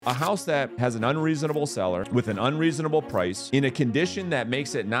A house that has an unreasonable seller with an unreasonable price in a condition that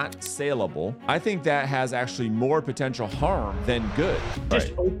makes it not saleable, I think that has actually more potential harm than good.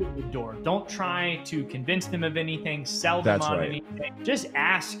 Just open the door. Don't try to convince them of anything, sell them That's on right. anything. Just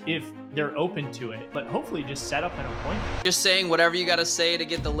ask if they're open to it, but hopefully just set up an appointment. Just saying whatever you got to say to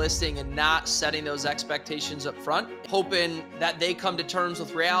get the listing and not setting those expectations up front, hoping that they come to terms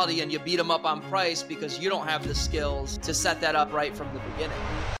with reality and you beat them up on price because you don't have the skills to set that up right from the beginning.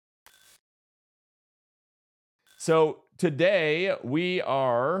 So today we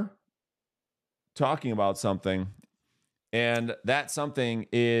are talking about something, and that something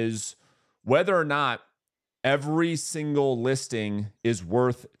is whether or not every single listing is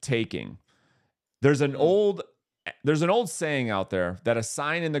worth taking. There's an old saying out there that a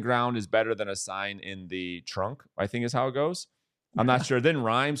sign in the ground is better than a sign in the trunk, I think is how it goes. I'm not sure. It didn't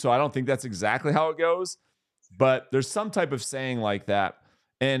rhyme, so I don't think that's exactly how it goes. But there's some type of saying like that.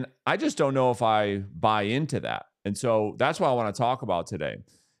 And I just don't know if I buy into that. And so that's what I want to talk about today.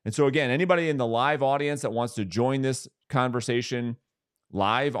 And so again, anybody in the live audience that wants to join this conversation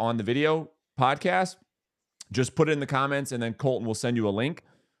live on the video podcast, just put it in the comments and then Colton will send you a link.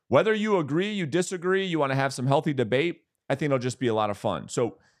 Whether you agree, you disagree, you want to have some healthy debate, I think it'll just be a lot of fun.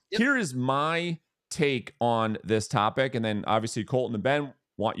 So Here is my take on this topic. And then obviously Colton and Ben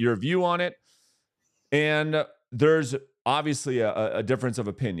want your view on it. And there's obviously a difference of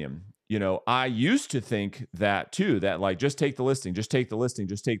opinion. You know, I used to think that too, that like, just take the listing, just take the listing,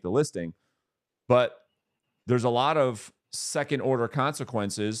 just take the listing. But there's a lot of second order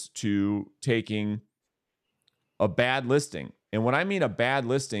consequences to taking a bad listing. And when I mean a bad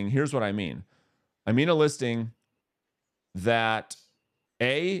listing, here's what I mean. I mean a listing that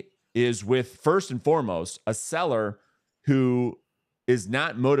is with, first and foremost, a seller who is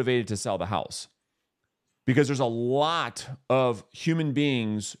not motivated to sell the house. Because there's a lot of human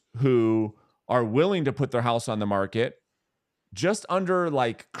beings who are willing to put their house on the market just under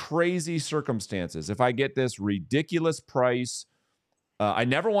like crazy circumstances. If I get this ridiculous price, I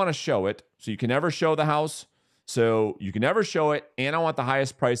never want to show it. So you can never show the house. So you can never show it. And I want the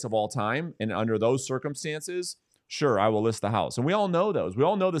highest price of all time. And under those circumstances, sure, I will list the house. And we all know those. We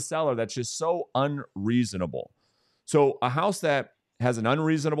all know the seller that's just so unreasonable. So a house that has an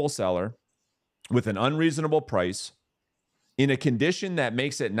unreasonable seller with an unreasonable price in a condition that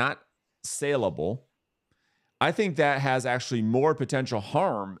makes it not saleable, I think that has actually more potential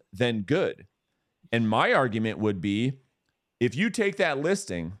harm than good. And my argument would be, if you take that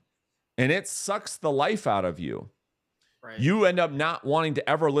listing and it sucks the life out of you, right, you end up not wanting to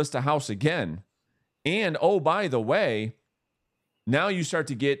ever list a house again. And oh, by the way, now you start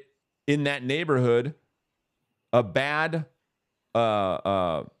to get in that neighborhood a bad,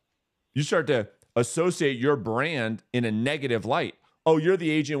 you start to associate your brand in a negative light. Oh, you're the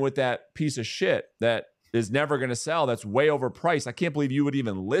agent with that piece of shit that is never going to sell. That's way overpriced. I can't believe you would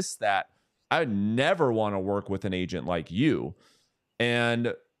even list that. I would never want to work with an agent like you.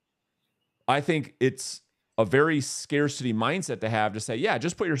 And I think it's a very scarcity mindset to have, to say, yeah,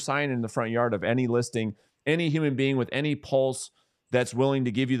 just put your sign in the front yard of any listing, any human being with any pulse that's willing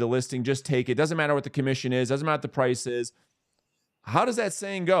to give you the listing, just take it. Doesn't matter what the commission is. Doesn't matter what the price is. How does that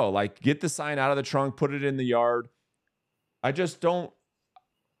saying go? Like, get the sign out of the trunk, put it in the yard. I don't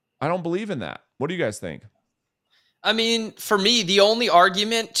believe in that. What do you guys think? I mean, for me, the only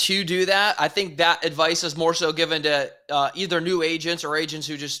argument to do that, I think that advice is more so given to either new agents or agents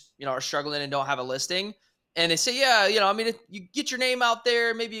who just, are struggling and don't have a listing. And they say, yeah, you get your name out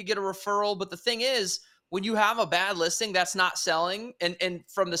there, maybe you get a referral. But the thing is, when you have a bad listing that's not selling, and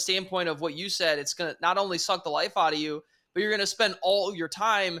from the standpoint of what you said, it's going to not only suck the life out of you, but you're going to spend all your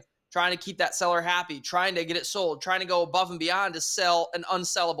time trying to keep that seller happy, trying to get it sold, trying to go above and beyond to sell an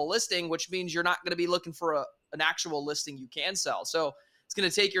unsellable listing, which means you're not going to be looking for an actual listing you can sell. So it's going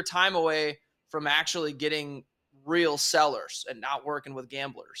to take your time away from actually getting real sellers and not working with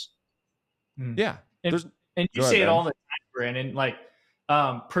gamblers. Yeah. And you say it all the time, Brandon, like,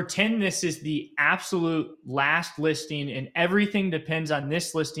 pretend this is the absolute last listing and everything depends on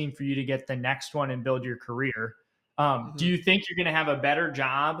this listing for you to get the next one and build your career. Do you think you're going to have a better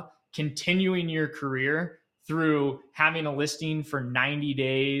job continuing your career through having a listing for 90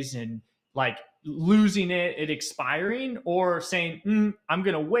 days and like losing it expiring, or saying, I'm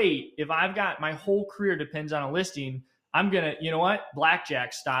going to wait? If I've got my whole career depends on a listing, I'm going to,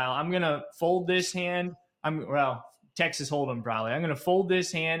 blackjack style, I'm going to fold this hand. Texas Hold'em probably. I'm going to fold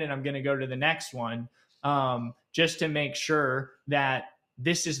this hand and I'm going to go to the next one, just to make sure that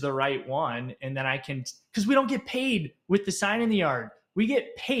this is the right one. And then because we don't get paid with the sign in the yard. We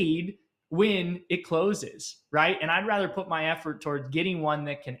get paid when it closes, right? And I'd rather put my effort towards getting one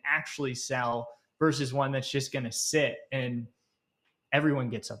that can actually sell versus one that's just going to sit and everyone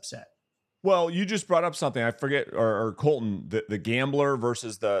gets upset. Well, you just brought up something I forget, or Colton, the gambler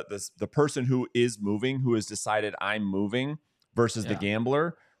versus the person who is moving, who has decided I'm moving versus the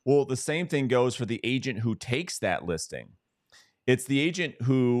gambler. Well, the same thing goes for the agent who takes that listing. It's the agent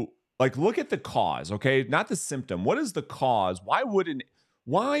who, like, look at the cause, okay? Not the symptom. What is the cause? Why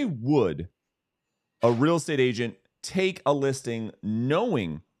would a real estate agent take a listing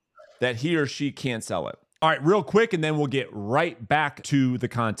knowing that he or she can't sell it? All right, real quick, and then we'll get right back to the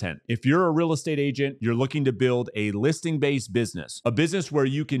content. If you're a real estate agent, you're looking to build a listing-based business, a business where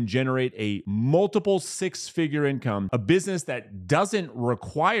you can generate a multiple six-figure income, a business that doesn't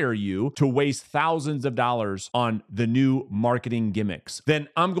require you to waste thousands of dollars on the new marketing gimmicks, then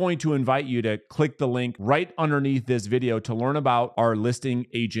I'm going to invite you to click the link right underneath this video to learn about our Listing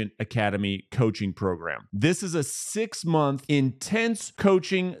Agent Academy coaching program. This is a 6-month intense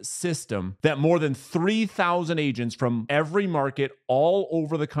coaching system that more than 3,000 agents from every market all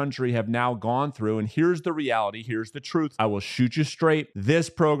over the country have now gone through. And here's the reality. Here's the truth. I will shoot you straight. This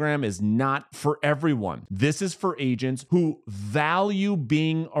program is not for everyone. This is for agents who value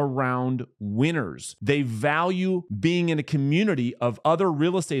being around winners. They value being in a community of other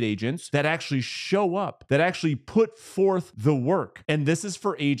real estate agents that actually show up, that actually put forth the work. And this is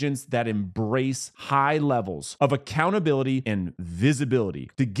for agents that embrace high levels of accountability and visibility.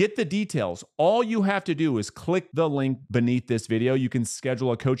 To get the details, all you have to do is click the link beneath this video. You can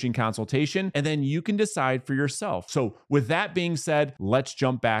schedule a coaching consultation and then you can decide for yourself. So with that being said, let's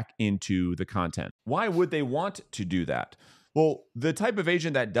jump back into the content. Why would they want to do that? Well, the type of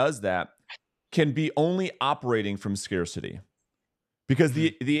agent that does that can be only operating from scarcity, because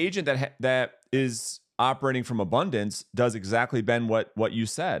the agent that is operating from abundance does exactly, Ben, what you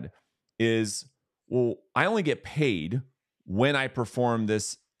said is, well, I only get paid when I perform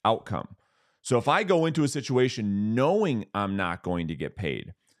this outcome. So if I go into a situation knowing I'm not going to get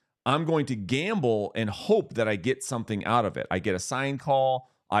paid, I'm going to gamble and hope that I get something out of it. I get a sign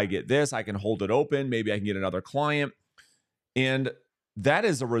call, I get this, I can hold it open, maybe I can get another client. And that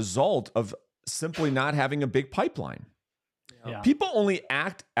is a result of simply not having a big pipeline. Yeah. People only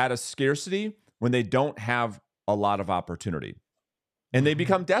act out of scarcity when they don't have a lot of opportunity. And they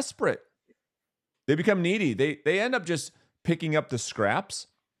become desperate. They become needy. They end up just picking up the scraps,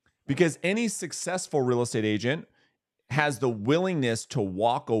 because any successful real estate agent has the willingness to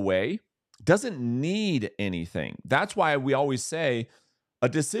walk away, doesn't need anything. That's why we always say a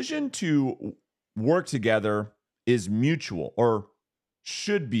decision to work together is mutual, or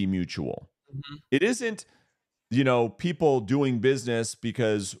should be mutual. It isn't, people doing business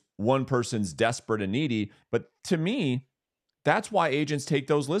because one person's desperate and needy. But to me, that's why agents take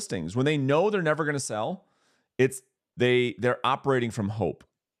those listings. When they know they're never going to sell, they're operating from hope.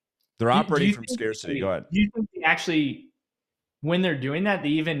 They're operating from scarcity. Go ahead. Do you think they actually, when they're doing that, they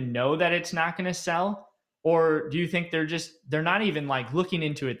even know that it's not going to sell? Or do you think they're not even like looking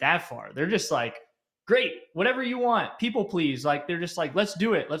into it that far? They're just like, great, whatever you want, people please. Like, they're just like, let's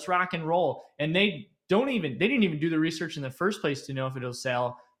do it. Let's rock and roll. And they didn't even do the research in the first place to know if it'll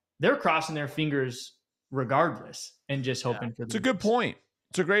sell. They're crossing their fingers regardless and just hoping for the It's a good point.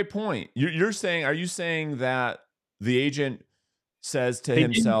 It's a great point. Are you saying that the agent says to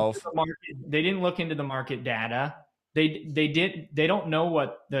himself, they didn't look into the market data. They don't know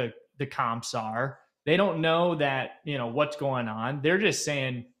what the comps are. They don't know that, what's going on. They're just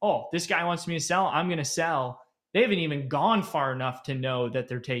saying, oh, this guy wants me to sell, I'm going to sell. They haven't even gone far enough to know that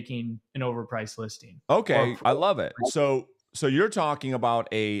they're taking an overpriced listing. Okay, I love it. So you're talking about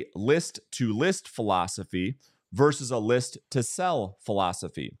a list to list philosophy versus a list to sell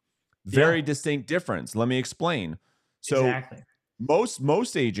philosophy. Very distinct difference. Let me explain. So exactly.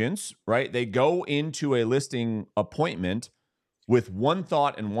 Most agents, right, they go into a listing appointment with one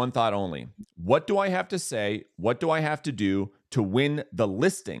thought and one thought only. What do I have to say? What do I have to do to win the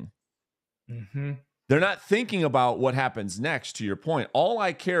listing? They're not thinking about what happens next, to your point. All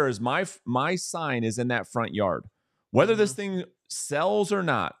I care is my sign is in that front yard. Whether this thing sells or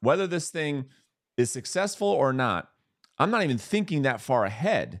not, whether this thing is successful or not, I'm not even thinking that far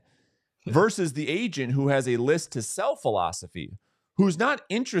ahead. Versus the agent who has a list to sell philosophy, who's not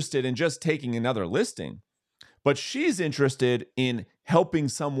interested in just taking another listing, but she's interested in helping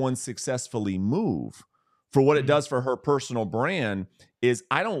someone successfully move. For what it does for her personal brand is,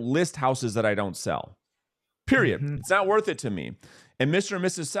 I don't list houses that I don't sell. Period. It's not worth it to me. And Mr. and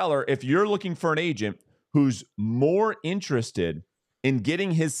Mrs. Seller, if you're looking for an agent who's more interested in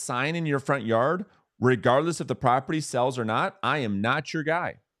getting his sign in your front yard, regardless if the property sells or not, I am not your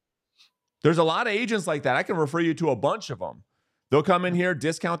guy. There's a lot of agents like that. I can refer you to a bunch of them. They'll come in here,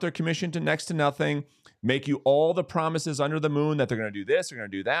 discount their commission to next to nothing, make you all the promises under the moon that they're going to do this, they're going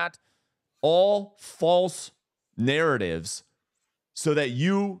to do that. All false narratives so that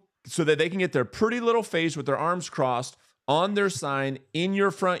they can get their pretty little face with their arms crossed on their sign in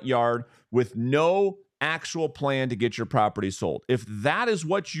your front yard with no actual plan to get your property sold. If that is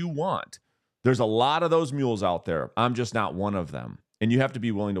what you want, there's a lot of those mules out there. I'm just not one of them. And you have to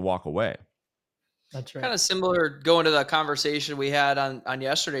be willing to walk away. That's right. Kind of similar going to the conversation we had on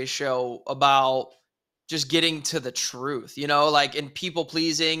yesterday's show about just getting to the truth, like in people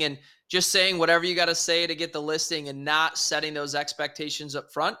pleasing and just saying whatever you got to say to get the listing and not setting those expectations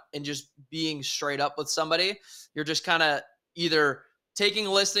up front and just being straight up with somebody. You're just kind of either taking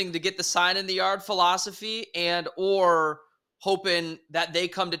a listing to get the sign in the yard philosophy or hoping that they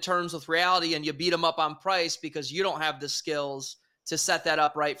come to terms with reality and you beat them up on price because you don't have the skills to set that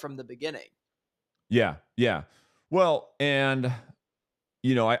up right from the beginning. Yeah. Yeah. Well, and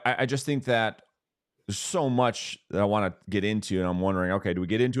I just think that there's so much that I want to get into, and I'm wondering, okay, do we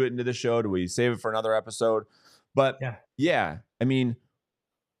get into it into the show? Do we save it for another episode? But yeah, I mean,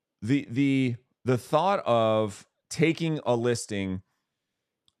 the thought of taking a listing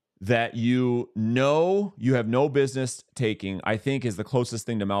that you have no business taking, I think is the closest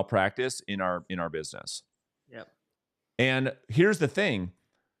thing to malpractice in our business. Yep. And here's the thing.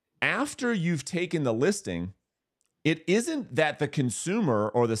 After you've taken the listing, it isn't that the consumer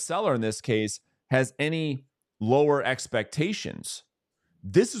or the seller in this case has any lower expectations.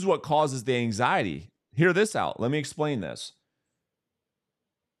 This is what causes the anxiety. Hear this out. Let me explain this.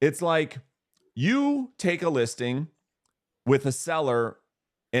 It's like you take a listing with a seller,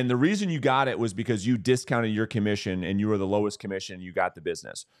 and the reason you got it was because you discounted your commission and you were the lowest commission, you got the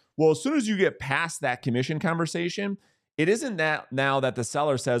business. Well, as soon as you get past that commission conversation, it isn't that now that the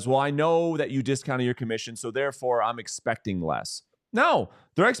seller says, well, I know that you discounted your commission, so therefore I'm expecting less. No,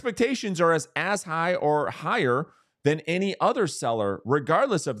 their expectations are as high or higher than any other seller,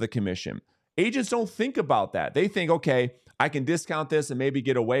 regardless of the commission. Agents don't think about that. They think, okay, I can discount this and maybe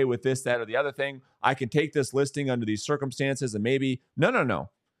get away with this, that, or the other thing. I can take this listing under these circumstances and maybe, no.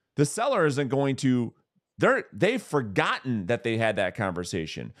 The seller isn't going to, they've forgotten that they had that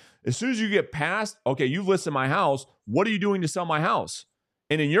conversation. As soon as you get past, okay, you've listed my house. What are you doing to sell my house?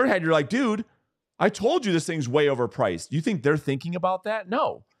 And in your head, you're like, dude, I told you this thing's way overpriced. You think they're thinking about that?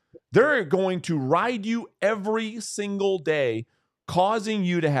 No. They're going to ride you every single day, causing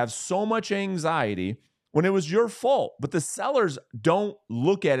you to have so much anxiety when it was your fault. But the sellers don't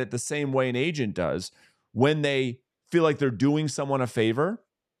look at it the same way an agent does when they feel like they're doing someone a favor.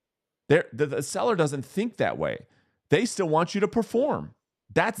 The seller doesn't think that way. They still want you to perform.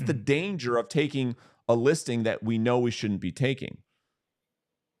 That's the danger of taking a listing that we know we shouldn't be taking.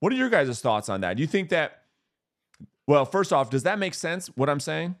 What are your guys' thoughts on that? Do you think that, well, first off, does that make sense, what I'm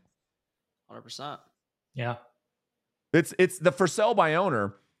saying? 100%. Yeah. It's the for sale by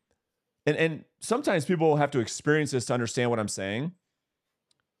owner. And sometimes people have to experience this to understand what I'm saying.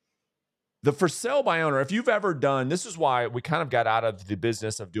 The for sale by owner, if you've ever done, this is why we kind of got out of the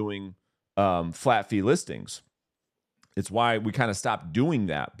business of doing flat fee listings. It's why we kind of stopped doing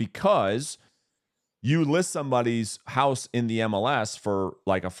that, because you list somebody's house in the MLS for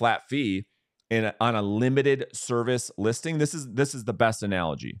like a flat fee on a limited service listing. This is the best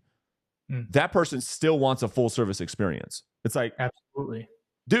analogy. That person still wants a full service experience. It's like, absolutely,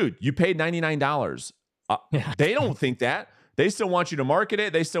 dude, you paid $99. They don't think that. They still want you to market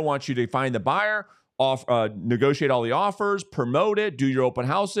it. They still want you to find the buyer, negotiate all the offers, promote it, do your open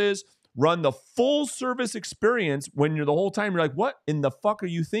houses, run the full service experience. When you're the whole time, you're like, what in the fuck are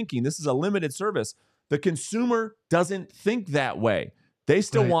you thinking? This is a limited service. The consumer doesn't think that way. They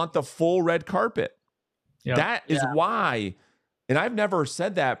still want the full red carpet. Yep. That is why, and I've never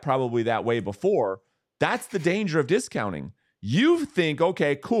said that probably that way before. That's the danger of discounting. You think,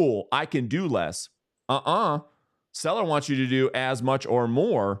 okay, cool, I can do less. Seller wants you to do as much or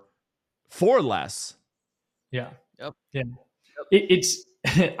more for less. Yeah. Yep. Yeah. It's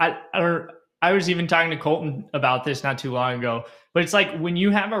I was even talking to Colton about this not too long ago, but it's like when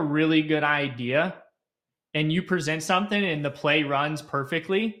you have a really good idea and you present something and the play runs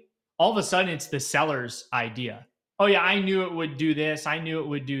perfectly, all of a sudden it's the seller's idea. Oh yeah, I knew it would do this. I knew it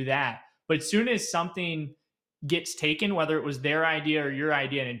would do that. But as soon as something gets taken, whether it was their idea or your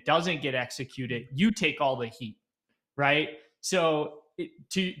idea, and it doesn't get executed, you take all the heat, right? So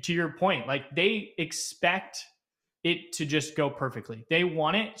to your point, like they expect it to just go perfectly. They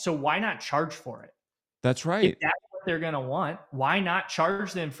want it, so why not charge for it? That's right. If that's what they're going to want, why not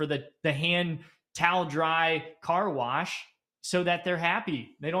charge them for the hand towel dry car wash so that they're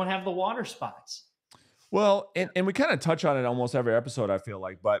happy. They don't have the water spots. Well, and we kind of touch on it almost every episode, I feel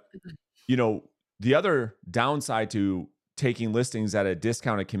like, but the other downside to taking listings at a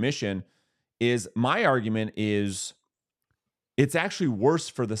discounted commission is, my argument is, it's actually worse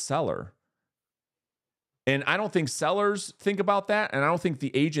for the seller. And I don't think sellers think about that. And I don't think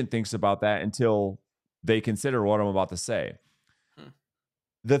the agent thinks about that until they consider what I'm about to say.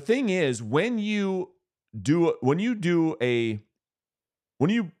 The thing is, when you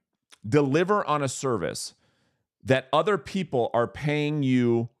deliver on a service that other people are paying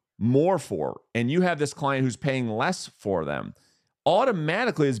you more for, and you have this client who's paying less for them,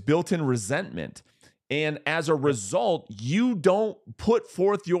 automatically is built-in resentment. And as a result, you don't put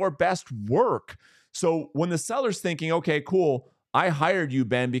forth your best work. So when the seller's thinking, okay, cool, I hired you,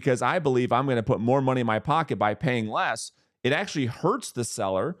 Ben, because I believe I'm going to put more money in my pocket by paying less, it actually hurts the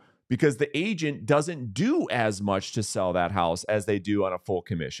seller because the agent doesn't do as much to sell that house as they do on a full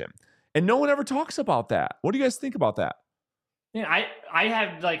commission. And no one ever talks about that. What do you guys think about that? Yeah, I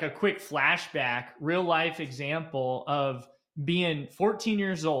have like a quick flashback, real life example of being 14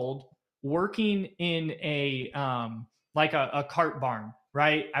 years old, working in a like a cart barn,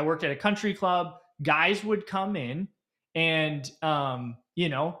 right? I worked at a country club. Guys would come in and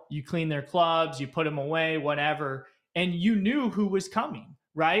you clean their clubs, you put them away, whatever, and you knew who was coming,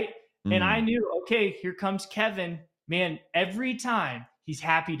 right? And I knew, okay, here comes Kevin. Man, every time he's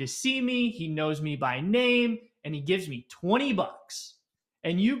happy to see me, he knows me by name, and he gives me $20.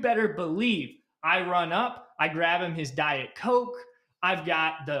 And you better believe I run up, I grab him his Diet Coke. I've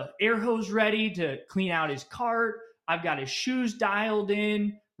got the air hose ready to clean out his cart. I've got his shoes dialed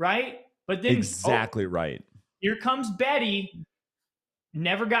in, right? But then exactly right. Here comes Betty.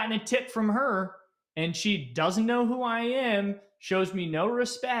 Never gotten a tip from her, and she doesn't know who I am, shows me no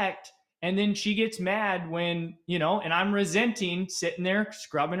respect, and then she gets mad when, and I'm resenting sitting there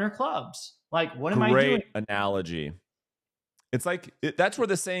scrubbing her clubs. Like, what am I doing? Great analogy. It's like, that's where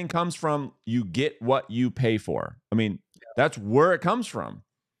the saying comes from, you get what you pay for. I mean, that's where it comes from.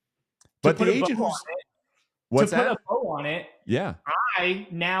 But the agent who's... What's that? To put a bow on it, yeah, I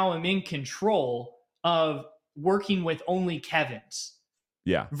now am in control of working with only Kevin's.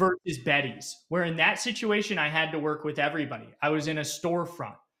 Yeah. Versus Betty's, where in that situation, I had to work with everybody. I was in a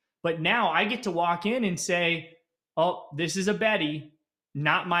storefront. But now I get to walk in and say, oh, this is a Betty,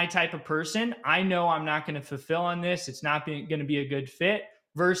 not my type of person. I know I'm not going to fulfill on this. It's not going to be a good fit.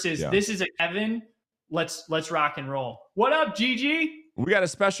 Versus this is a Kevin. Let's rock and roll. What up, Gigi? We got a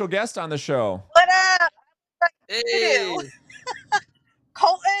special guest on the show. What up? Hey.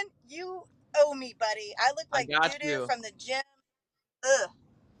 Colton, you owe me, buddy. I look like doo-doo from the gym. Ugh.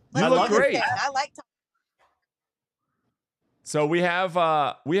 You look great. I like to. So we have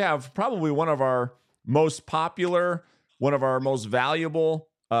probably one of our most popular, one of our most valuable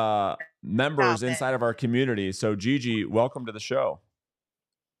members inside of our community. So Gigi, welcome to the show.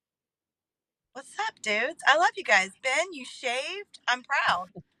 What's up, dudes? I love you guys. Ben, you shaved. I'm proud.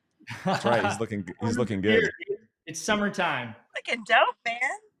 That's right. He's looking good. It's summertime. Looking dope, man.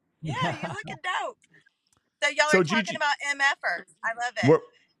 Yeah, you're looking dope. So y'all are talking about MFers. I love it.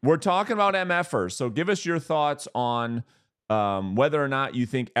 We're talking about MFers. So give us your thoughts on whether or not you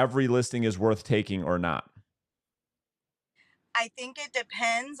think every listing is worth taking or not. I think it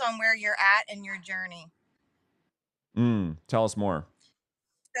depends on where you're at in your journey. Tell us more.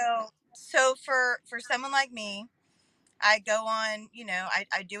 So for someone like me, I go on,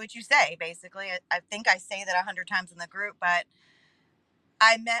 I do what you say, basically. I think I say that 100 times in the group, but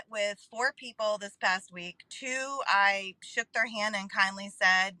I met with 4 people this past week. 2, I shook their hand and kindly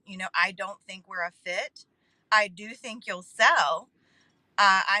said, I don't think we're a fit. I do think you'll sell.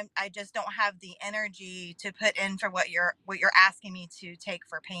 I just don't have the energy to put in for what you're asking me to take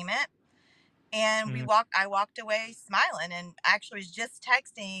for payment. And I walked away smiling, and actually was just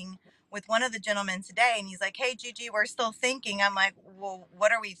texting with one of the gentlemen today, and he's like, hey, Gigi, we're still thinking. I'm like, well,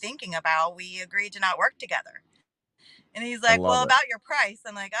 what are we thinking about? We agreed to not work together. And he's like, well, about your price.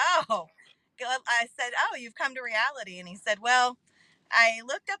 I'm like, oh. I said, oh, you've come to reality. And he said, well, I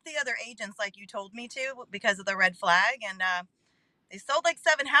looked up the other agents like you told me to because of the red flag, and they sold like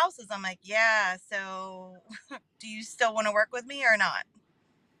 7 houses. I'm like, yeah, so do you still want to work with me or not?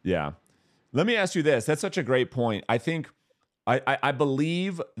 Yeah. Let me ask you this. That's such a great point. I think I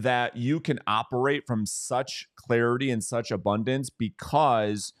believe that you can operate from such clarity and such abundance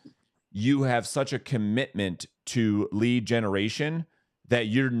because you have such a commitment to lead generation that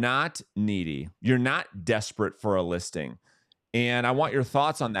you're not needy. You're not desperate for a listing. And I want your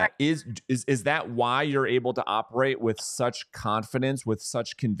thoughts on that. Is that why you're able to operate with such confidence, with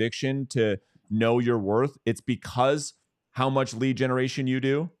such conviction to know your worth? It's because how much lead generation you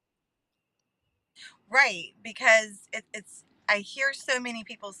do? Right. Because it's, I hear so many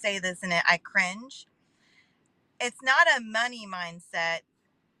people say this and I cringe. It's not a money mindset.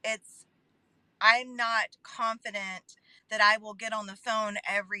 It's, I'm not confident that I will get on the phone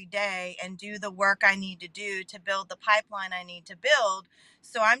every day and do the work I need to do to build the pipeline I need to build.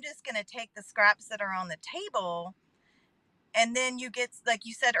 So I'm just going to take the scraps that are on the table. And then you get, like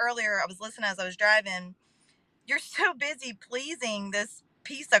you said earlier, I was listening as I was driving, you're so busy pleasing this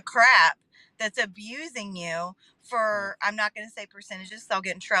piece of crap that's abusing you for, I'm not going to say percentages, so I'll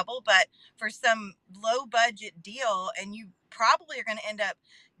get in trouble, but for some low budget deal. And you probably are going to end up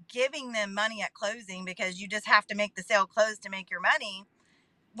giving them money at closing because you just have to make the sale close to make your money,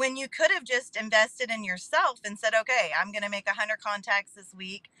 when you could have just invested in yourself and said, okay, I'm going to make 100 contacts this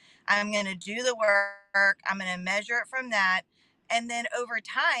week. I'm going to do the work. I'm going to measure it from that. And then over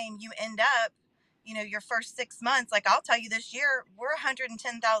time, you end up, you know, your first 6 months, like I'll tell you this year, we're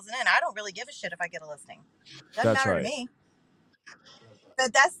 110,000 in. I don't really give a shit if I get a listing. Doesn't That's matter to right. me.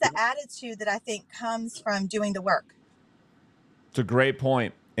 But that's the attitude that I think comes from doing the work. It's a great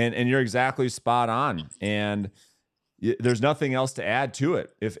point. And you're exactly spot on. And there's nothing else to add to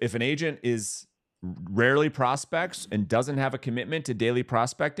it. If an agent is rarely prospects and doesn't have a commitment to daily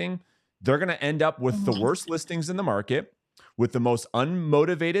prospecting, they're going to end up with the worst listings in the market, with the most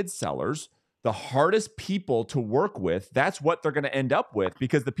unmotivated sellers, the hardest people to work with. That's what they're going to end up with,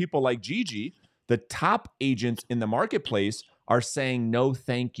 because the people like Gigi, the top agents in the marketplace, are saying no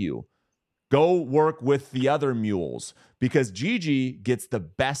thank you. Go work with the other mules, because Gigi gets the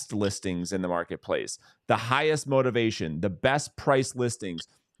best listings in the marketplace, the highest motivation, the best price listings,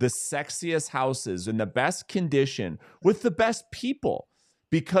 the sexiest houses in the best condition with the best people,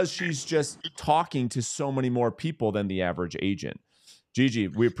 because she's just talking to so many more people than the average agent. Gigi,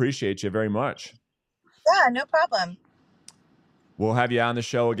 we appreciate you very much. Yeah, no problem. We'll have you on the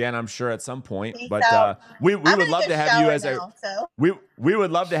show again, I'm sure, at some point. Peace But out. we I'm would gonna love go to have you shower as now, so we would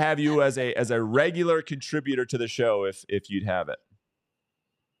love to have you as a regular contributor to the show if you'd have it.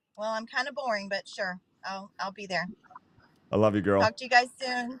 well, I'm kind of boring, but sure, I'll be there. I love you, girl. Talk to you guys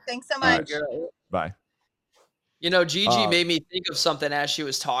soon. Thanks so All right. much. Bye. You know, Gigi made me think of something as she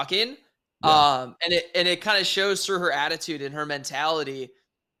was talking. Yeah. And it kind of shows through her attitude and her mentality.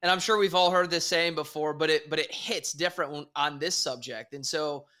 And I'm sure we've all heard this saying before, but it hits different on this subject. And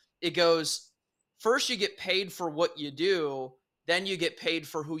so it goes, first you get paid for what you do, then you get paid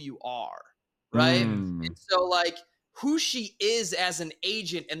for who you are, right? Mm. And so like who she is as an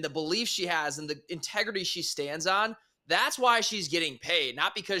agent and the belief she has and the integrity she stands on, that's why she's getting paid,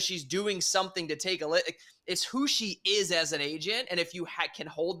 not because she's doing something to take a it's who she is as an agent. And if you can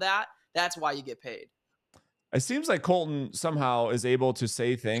hold that, that's why you get paid. It seems like Colton somehow is able to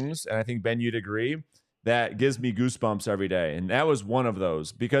say things, and I think, Ben, you'd agree, that gives me goosebumps every day. And that was one of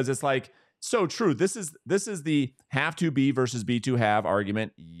those, because it's like so true. This is the have to be versus be to have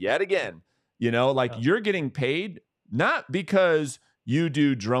argument yet again. You know, like you're getting paid not because you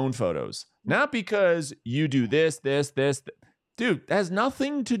do drone photos, not because you do this. Dude, that has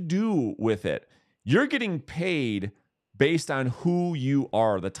nothing to do with it. You're getting paid based on who you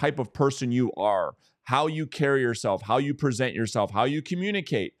are, the type of person you are, how you carry yourself, how you present yourself, how you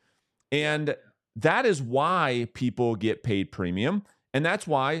communicate. And that is why people get paid premium. And that's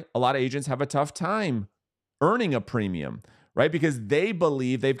why a lot of agents have a tough time earning a premium, right? Because they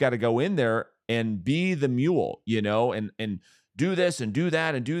believe they've got to go in there and be the mule, you know, and do this and do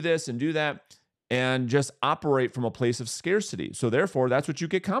that and do this and do that, and just operate from a place of scarcity. So therefore, that's what you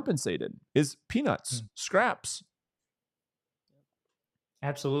get compensated, is peanuts, scraps.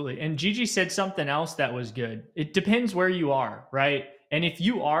 Absolutely. And Gigi said something else that was good. It depends where you are, right? And if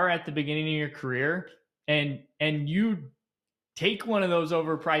you are at the beginning of your career and you take one of those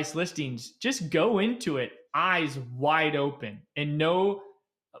overpriced listings, just go into it eyes wide open and know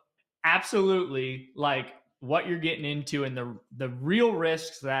absolutely like what you're getting into and the real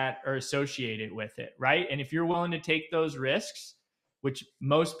risks that are associated with it, right? And if you're willing to take those risks, which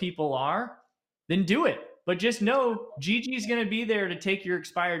most people are, then do it. But just know Gigi's going to be there to take your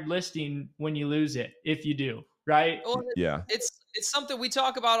expired listing when you lose it, if you do, right? Well, Yeah. it's something we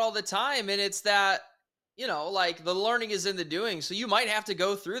talk about all the time, and it's that, you know, like the learning is in the doing. So you might have to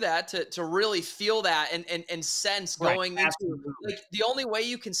go through that to really feel that and sense Right, going into, absolutely. like, the only way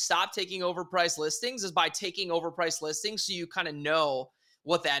you can stop taking overpriced listings is by taking overpriced listings, so you kind of know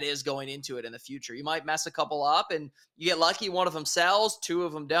what that is going into it in the future. You might mess a couple up and you get lucky, one of them sells, two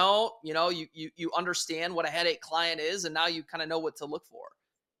of them don't. You know, you understand what a headache client is, and now you kind of know what to look for.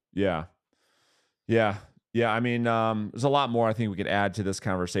 Yeah. Yeah. Yeah. I mean, there's a lot more I think we could add to this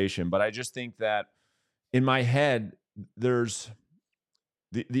conversation, but I just think that in my head, there's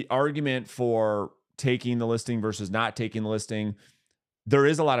the argument for taking the listing versus not taking the listing. There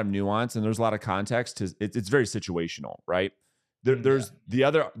is a lot of nuance and there's a lot of context. It's very situational, right? There's the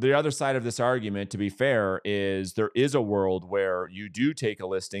other side of this argument, to be fair, is there is a world where you do take a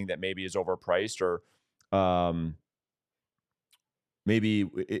listing that maybe is overpriced or maybe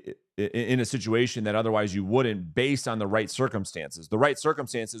in a situation that otherwise you wouldn't, based on the right circumstances. The right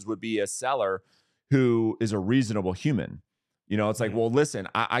circumstances would be a seller who is a reasonable human. It's like, well, listen,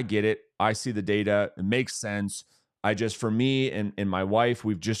 I get it. I see the data. It makes sense. For me and my wife,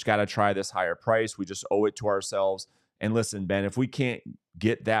 we've just got to try this higher price. We just owe it to ourselves. And listen, Ben, if we can't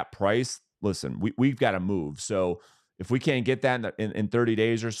get that price, listen, we've got to move. So if we can't get that in 30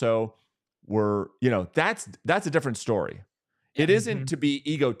 days or so, that's a different story. It isn't to be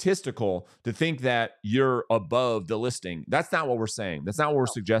egotistical to think that you're above the listing. That's not what we're saying. That's not what we're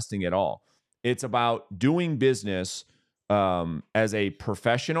suggesting at all. It's about doing business as a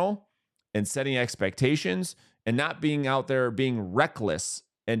professional and setting expectations and not being out there being reckless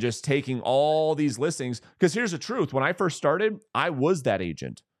and just taking all these listings. Because here's the truth. When I first started, I was that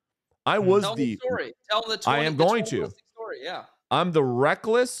agent. I was Tell the story. Tell the 20, I am going to. Story. Yeah. I'm the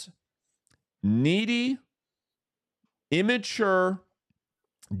reckless, needy, immature,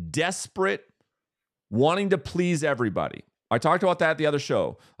 desperate, wanting to please everybody. I talked about that at the other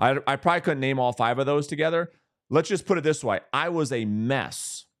show. I probably couldn't name all 5 of those together. Let's just put it this way. I was a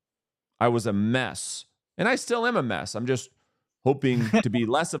mess. And I still am a mess. I'm just hoping to be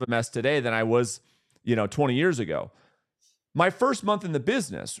less of a mess today than I was, 20 years ago. My first month in the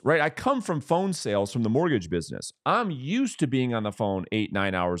business, right? I come from phone sales from the mortgage business. I'm used to being on the phone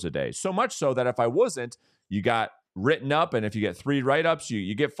 8-9 hours a day. So much so that if I wasn't, you got written up. And if you get 3 write-ups,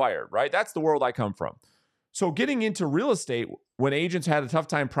 you get fired, right? That's the world I come from. So getting into real estate, when agents had a tough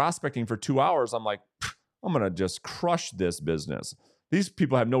time prospecting for 2 hours, I'm like, I'm going to just crush this business. These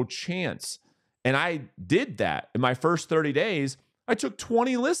people have no chance. And I did that. In my first 30 days, I took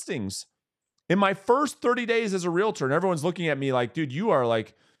 20 listings. In my first 30 days as a realtor, and everyone's looking at me like, dude, you are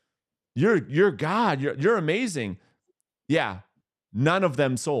like, you're God. You're amazing. Yeah. None of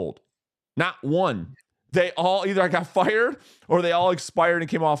them sold. Not one. They all either got fired or they all expired and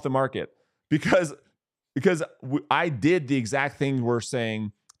came off the market because I did the exact thing we're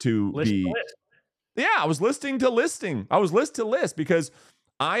saying to be. Yeah, I was listing to listing. I was list to list because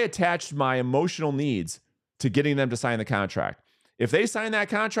I attached my emotional needs to getting them to sign the contract. If they signed that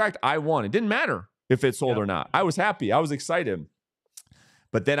contract, I won. It didn't matter if it sold or not. I was happy. I was excited.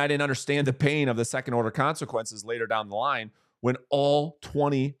 But then I didn't understand the pain of the second order consequences later down the line when all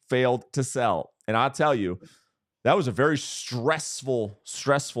 20 failed to sell. And I'll tell you, that was a very stressful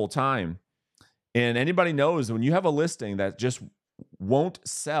time. And anybody knows when you have a listing that just won't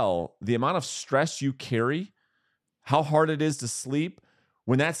sell, the amount of stress you carry, how hard it is to sleep.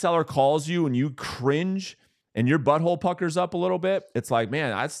 When that seller calls you and you cringe and your butthole puckers up a little bit, it's like,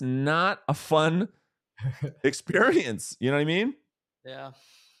 man, that's not a fun experience. You know what I mean? Yeah.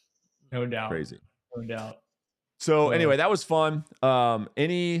 No doubt. Crazy. No doubt. So anyway, that was fun.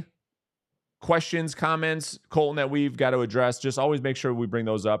 Any questions, comments, Colton, that we've got to address? Just always make sure we bring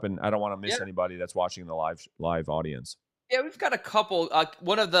those up, and I don't want to miss anybody that's watching the live audience. Yeah, we've got a couple.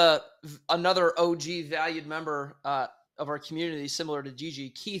 Another OG valued member of our community, similar to Gigi,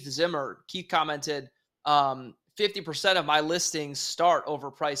 Keith Zimmer. Keith commented, 50% of my listings start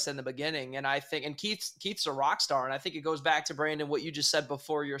overpriced in the beginning. And I think, and Keith's a rock star. And I think it goes back to, Brandon, what you just said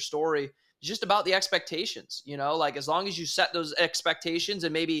before your story, just about the expectations, like as long as you set those expectations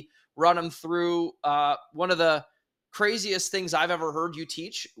and maybe run them through. One of the craziest things I've ever heard you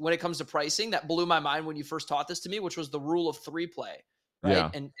teach when it comes to pricing that blew my mind when you first taught this to me, which was the rule of 3 play, right? Yeah.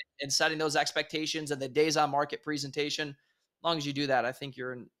 And setting those expectations and the days on market presentation. As long as you do that, I think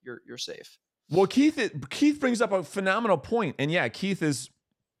you're safe. Well, Keith brings up a phenomenal point. And yeah,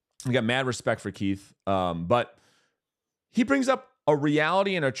 I got mad respect for Keith. But he brings up a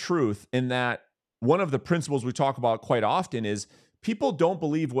reality and a truth in that one of the principles we talk about quite often is people don't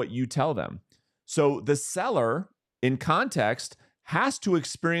believe what you tell them. So the seller, in context, has to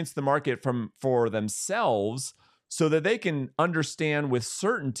experience the market for themselves so that they can understand with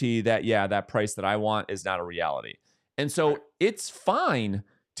certainty that, yeah, that price that I want is not a reality. And so it's fine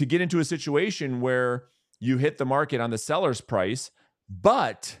to get into a situation where you hit the market on the seller's price,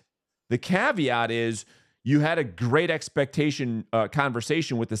 but the caveat is you had a great expectation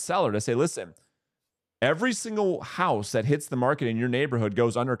conversation with the seller to say, listen, every single house that hits the market in your neighborhood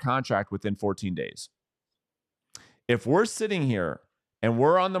goes under contract within 14 days. If we're sitting here and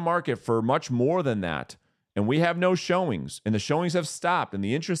we're on the market for much more than that, and we have no showings, and the showings have stopped, and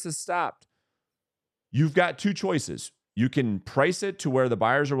the interest has stopped, you've got two choices. You can price it to where the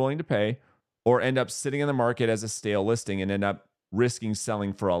buyers are willing to pay, or end up sitting in the market as a stale listing and end up risking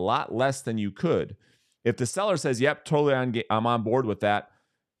selling for a lot less than you could. If the seller says, yep, totally I'm on board with that,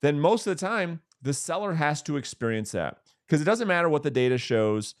 then most of the time the seller has to experience that, because it doesn't matter what the data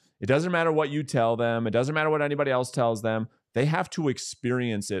shows. It doesn't matter what you tell them. It doesn't matter what anybody else tells them. They have to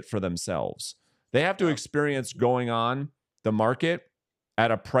experience it for themselves. They have to experience going on the market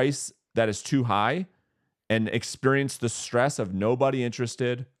at a price that is too high and experience the stress of nobody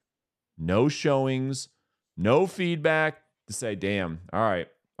interested, no showings, no feedback to say, damn, all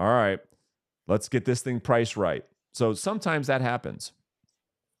right, let's get this thing priced right. So sometimes that happens.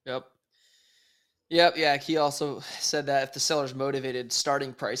 Yep. Yeah. He also said that if the seller's motivated,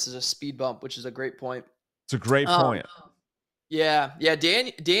 starting price is a speed bump, which is a great point. It's a great point. Yeah.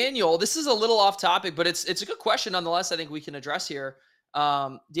 Daniel, this is a little off topic, but it's a good question nonetheless. I think we can address here.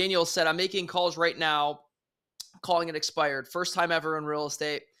 Daniel said, I'm making calls right now, calling it expired. First time ever in real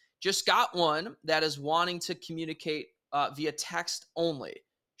estate. Just got one that is wanting to communicate via text only.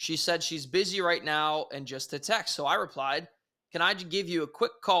 She said she's busy right now and just to text. So I replied, can I give you a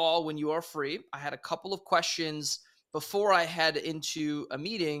quick call when you are free? I had a couple of questions before I head into a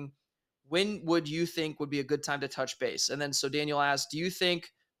meeting. When would you think would be a good time to touch base? And then so Daniel asked, do you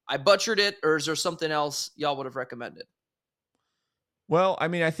think I butchered it, or is there something else y'all would have recommended? Well, I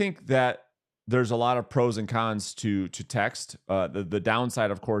mean, I think that there's a lot of pros and cons to text. The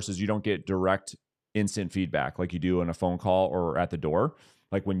downside, of course, is you don't get direct instant feedback like you do on a phone call or at the door.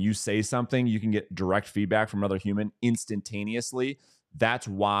 Like when you say something, you can get direct feedback from another human instantaneously. That's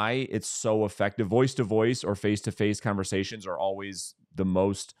why it's so effective. Voice to voice or face to face conversations are always the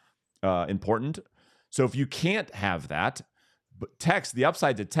most important. So if you can't have that, but text, the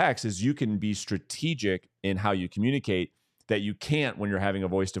upside to text is you can be strategic in how you communicate that you can't when you're having a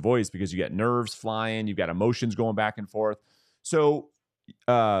voice to voice, because you get nerves flying, you've got emotions going back and forth. So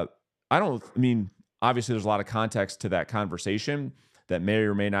I mean, obviously there's a lot of context to that conversation that may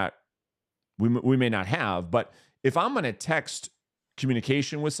or may not, we may not have. But if I'm going to text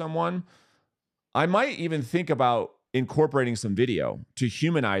communication with someone, I might even think about incorporating some video to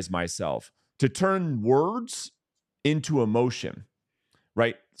humanize myself, to turn words into emotion,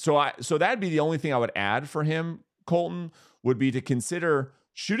 right? So that'd be the only thing I would add for him, Colton, would be to consider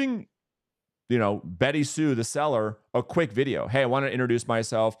shooting, Betty Sue, the seller, a quick video. Hey, I want to introduce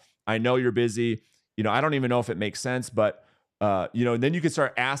myself. I know you're busy. I don't even know if it makes sense, but then you can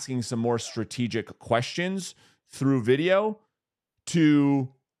start asking some more strategic questions through video to,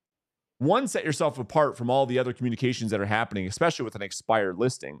 one, set yourself apart from all the other communications that are happening, especially with an expired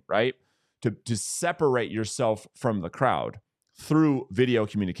listing, right? To separate yourself from the crowd through video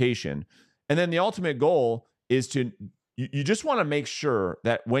communication. And then the ultimate goal is you just want to make sure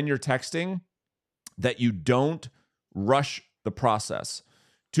that when you're texting, that you don't rush the process.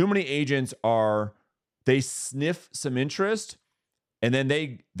 Too many agents they sniff some interest and then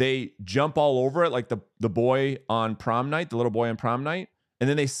they jump all over it, like the boy on prom night, the little boy on prom night, and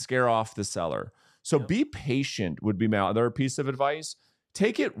then they scare off the seller. So be patient would be my other piece of advice.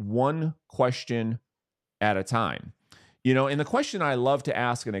 Take it one question at a time. And the question I love to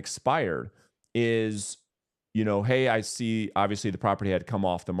ask an expired is, hey, I see obviously the property had come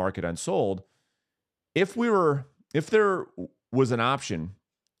off the market unsold. If there was an option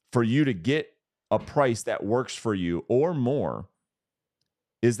for you to get a price that works for you or more,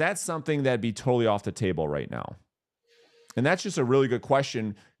 is that something that'd be totally off the table right now? And that's just a really good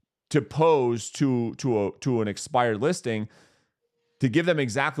question to pose to an expired listing, to give them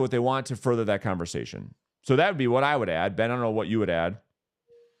exactly what they want to further that conversation. So that would be what I would add. Ben, I don't know what you would add.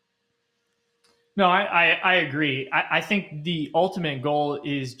 No, I agree. I think the ultimate goal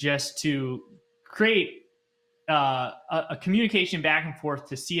is just to create a communication back and forth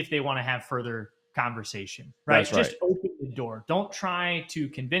to see if they want to have further conversation, right? That's right. Just open the door. Don't try to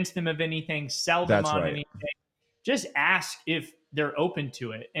convince them of anything, sell them on anything. Just ask if they're open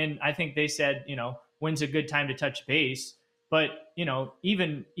to it. And I think they said, when's a good time to touch base? But,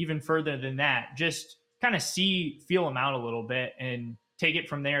 even further than that, just kind of feel them out a little bit and take it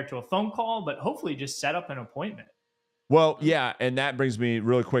from there to a phone call, but hopefully just set up an appointment. Well, yeah. And that brings me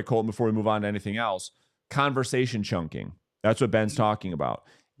really quick, Colton, before we move on to anything else, conversation chunking. That's what Ben's talking about,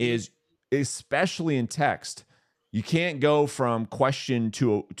 is especially in text. You can't go from question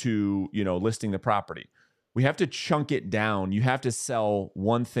to listing the property. We have to chunk it down. You have to sell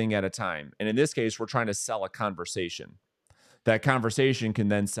one thing at a time. And in this case, we're trying to sell a conversation. That conversation can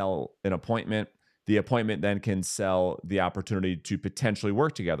then sell an appointment. The appointment then can sell the opportunity to potentially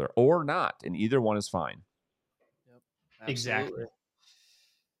work together or not. And either one is fine. Yep, exactly.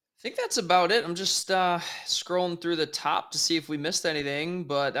 think that's about it. I'm just scrolling through the top to see if we missed anything,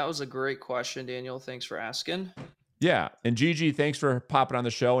 but that was a great question, Daniel. Thanks for asking. Yeah. And Gigi, thanks for popping on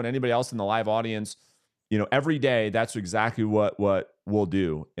the show. And anybody else in the live audience, every day, that's exactly what we'll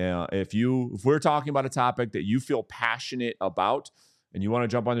do. If we're talking about a topic that you feel passionate about and you want to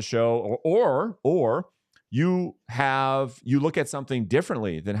jump on the show, or you look at something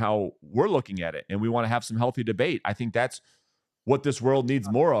differently than how we're looking at it, and we want to have some healthy debate. I think that's what this world needs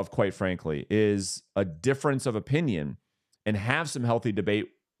more of, quite frankly, is a difference of opinion and have some healthy debate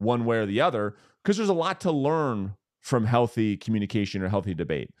one way or the other, because there's a lot to learn from healthy communication or healthy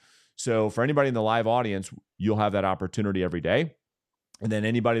debate. So for anybody in the live audience, you'll have that opportunity every day. And then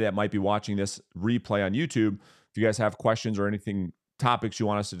anybody that might be watching this replay on YouTube, if you guys have questions or anything, topics you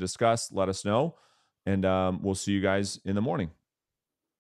want us to discuss, let us know. And we'll see you guys in the morning.